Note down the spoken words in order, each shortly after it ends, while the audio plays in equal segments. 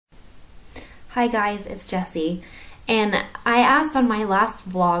Hi guys, it's Jessie, and I asked on my last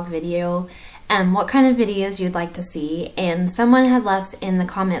vlog video what kind of videos you'd like to see, and someone had left in the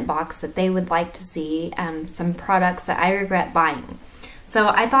comment box that they would like to see some products that I regret buying. So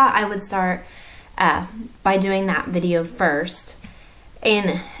I thought I would start by doing that video first.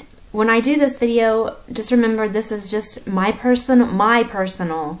 And when I do this video, just remember this is just my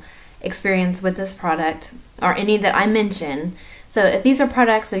personal experience with this product, or any that I mention. So if these are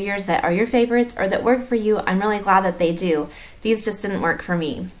products of yours that are your favorites or that work for you, I'm really glad that they do. These just didn't work for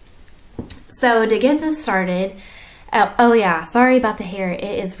me. So to get this started, oh yeah, sorry about the hair. It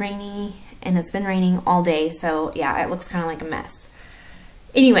is rainy and it's been raining all day, so yeah, it looks kind of like a mess.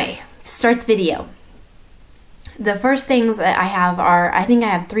 Anyway, to start the video. The first things that I have are, I think I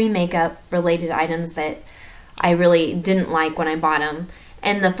have 3 makeup related items that I really didn't like when I bought them.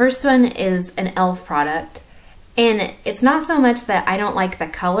 And the first one is an E.L.F product. And it's not so much that I don't like the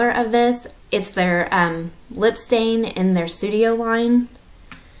color of this, it's their lip stain in their studio line.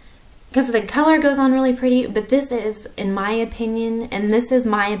 Because the color goes on really pretty, but this is, in my opinion, and this is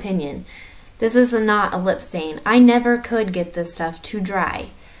my opinion, this is not a lip stain. I never could get this stuff to dry.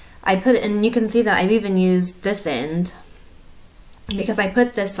 I put, and you can see that I've even used this end, because I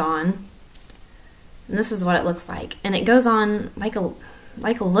put this on, and this is what it looks like. And it goes on like a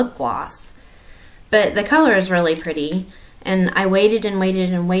lip gloss. But the color is really pretty, and I waited and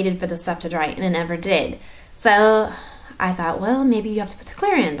waited and waited for the stuff to dry, and it never did. So I thought, well, maybe you have to put the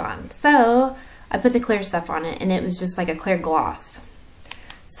clear end on. So I put the clear stuff on it, and it was just like a clear gloss.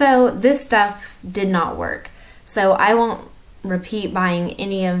 So this stuff did not work. So I won't repeat buying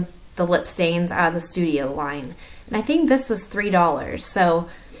any of the lip stains out of the studio line. And I think this was $3. So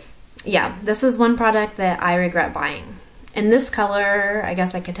yeah, this is one product that I regret buying. And this color, I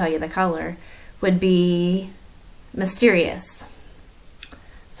guess I could tell you the color, would be Mysterious.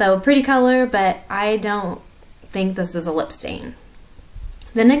 So pretty color, but I don't think this is a lip stain.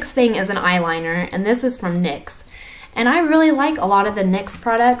 The next thing is an eyeliner, and this is from NYX. And I really like a lot of the NYX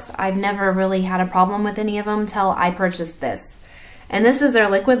products. I've never really had a problem with any of them till I purchased this. And this is their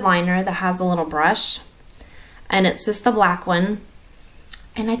liquid liner that has a little brush, and it's just the black one.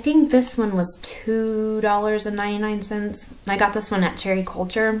 And I think this one was $2.99. I got this one at Cherry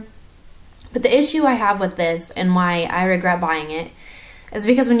Culture. But the issue I have with this, and why I regret buying it, is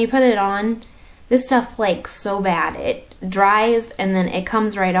because when you put it on, this stuff flakes so bad. It dries and then it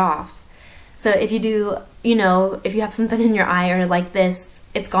comes right off. So if you do, you know, if you have something in your eye or like this,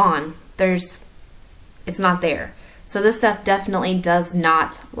 it's gone. It's not there. So this stuff definitely does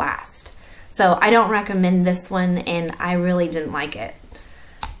not last. So I don't recommend this one, and I really didn't like it.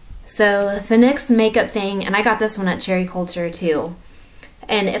 So the next makeup thing, and I got this one at Cherry Culture too.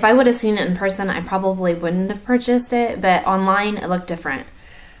 And if I would have seen it in person, I probably wouldn't have purchased it, but online it looked different.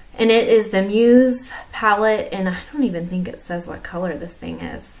 And it is the Amuse palette, and I don't even think it says what color this thing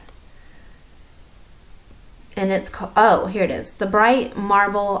is. And it's called, oh, here it is, the Bright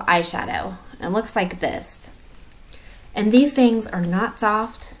Marble Eyeshadow. It looks like this. And these things are not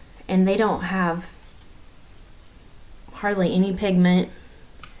soft, and they don't have hardly any pigment,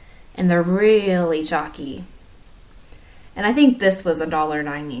 and they're really chalky. And I think this was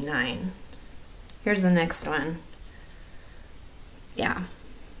 $1.99. Here's the next one. Yeah.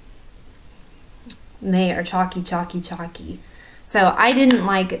 They are chalky, chalky, chalky. So I didn't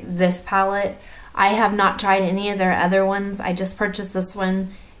like this palette. I have not tried any of their other ones. I just purchased this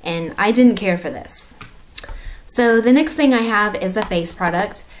one, and I didn't care for this. So the next thing I have is a face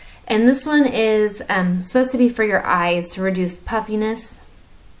product. And this one is supposed to be for your eyes to reduce puffiness.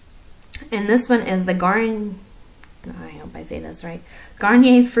 And this one is the I hope I say this right,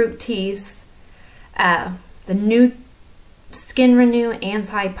 Garnier Fructis, the new Skin Renew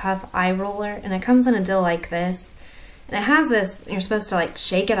Anti-Puff Eye Roller. And it comes in a deal like this. And it has this, you're supposed to like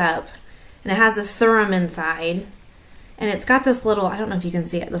shake it up. And it has a serum inside. And it's got this little, I don't know if you can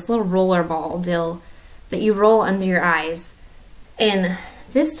see it, this little roller ball deal that you roll under your eyes. And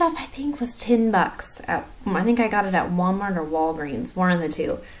this stuff I think was $10. I think I got it at Walmart or Walgreens, one of the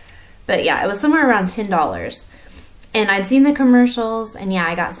two. But yeah, it was somewhere around $10. And I'd seen the commercials, and yeah,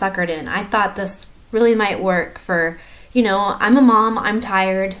 I got suckered in. I thought this really might work for, you know, I'm a mom, I'm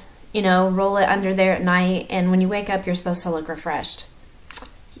tired, you know, roll it under there at night, and when you wake up, you're supposed to look refreshed.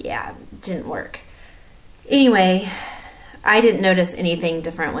 Yeah, it didn't work. Anyway, I didn't notice anything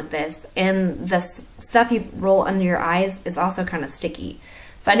different with this, and the stuff you roll under your eyes is also kind of sticky.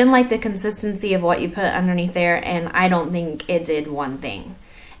 So I didn't like the consistency of what you put underneath there, and I don't think it did one thing.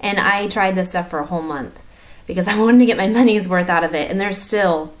 And I tried this stuff for a whole month, because I wanted to get my money's worth out of it, and there's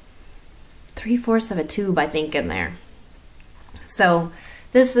still 3/4 of a tube, I think, in there. So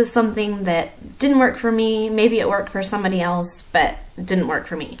this is something that didn't work for me. Maybe it worked for somebody else, but it didn't work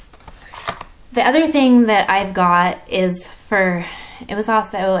for me. The other thing that I've got is it was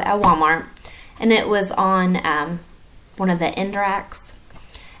also at Walmart, and it was on one of the end racks.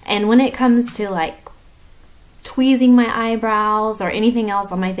 And when it comes to like tweezing my eyebrows or anything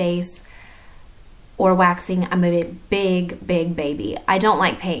else on my face or waxing, I'm a big baby. I don't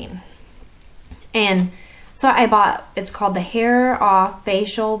like pain. And so I bought, it's called the Hair Off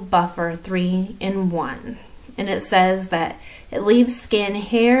Facial Buffer 3-in-1. And it says that it leaves skin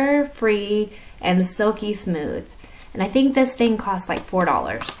hair free and silky smooth. And I think this thing costs like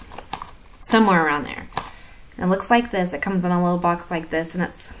 $4, somewhere around there. And it looks like this. It comes in a little box like this, and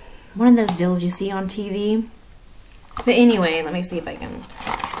it's one of those deals you see on TV. But anyway, let me see if I can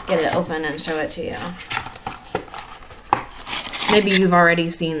get it open and show it to you. Maybe you've already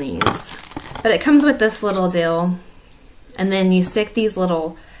seen these. But it comes with this little deal, and then you stick these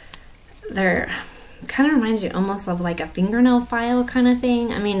little, they're kind of reminds you almost of like a fingernail file kind of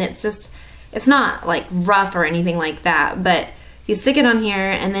thing. I mean, it's just, it's not like rough or anything like that, but you stick it on here,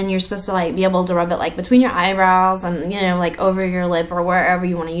 and then you're supposed to like be able to rub it like between your eyebrows and, you know, like over your lip or wherever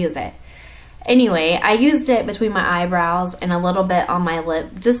you want to use it. Anyway, I used it between my eyebrows and a little bit on my lip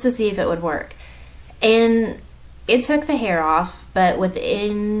just to see if it would work. And it took the hair off, but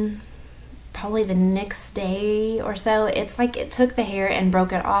within probably the next day or so, it's like it took the hair and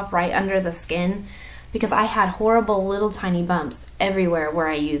broke it off right under the skin, because I had horrible little tiny bumps everywhere where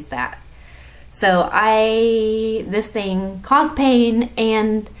I used that. So this thing caused pain,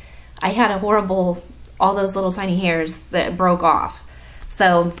 and I had a horrible, all those little tiny hairs that broke off.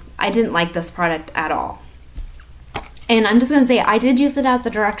 So I didn't like this product at all. And I'm just going to say, I did use it as the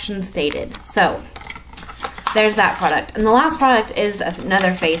directions stated. So there's that product. And the last product is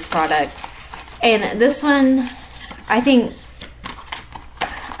another face product. And this one, I think,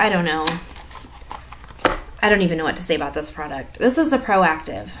 I don't know. I don't even know what to say about this product. This is the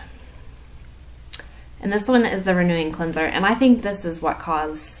Proactiv. And this one is the Renewing Cleanser. And I think this is what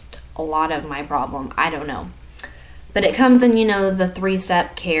caused a lot of my problem. I don't know. But it comes in, you know, the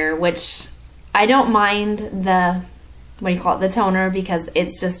 3-step care, which I don't mind the, what do you call it, the toner, because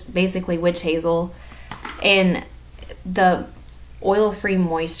it's just basically witch hazel. And the oil-free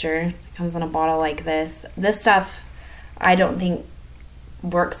moisture comes in a bottle like this. This stuff I don't think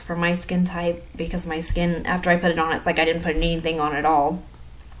works for my skin type, because my skin, after I put it on, it's like I didn't put anything on at all.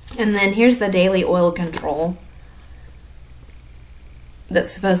 And then here's the Daily Oil Control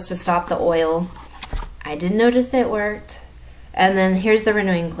that's supposed to stop the oil. I did notice it worked. And then here's the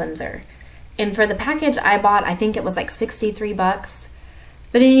Renewing Cleanser. And for the package I bought, I think it was like 63 bucks.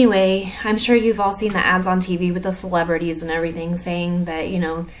 But anyway, I'm sure you've all seen the ads on TV with the celebrities and everything saying that, you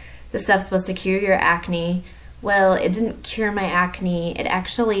know, this stuff's supposed to cure your acne. Well, it didn't cure my acne. It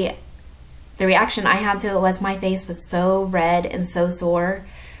actually, the reaction I had to it was my face was so red and so sore,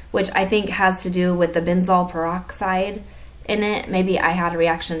 which I think has to do with the benzoyl peroxide in it. Maybe I had a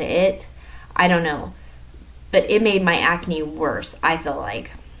reaction to it. I don't know. But it made my acne worse, I feel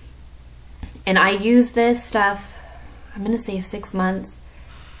like. And I used this stuff, I'm going to say 6 months,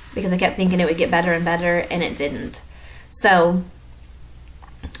 because I kept thinking it would get better and better, and it didn't. So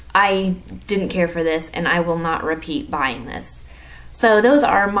I didn't care for this, and I will not repeat buying this. So those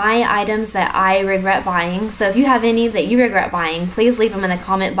are my items that I regret buying. So if you have any that you regret buying, please leave them in the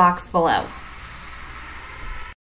comment box below.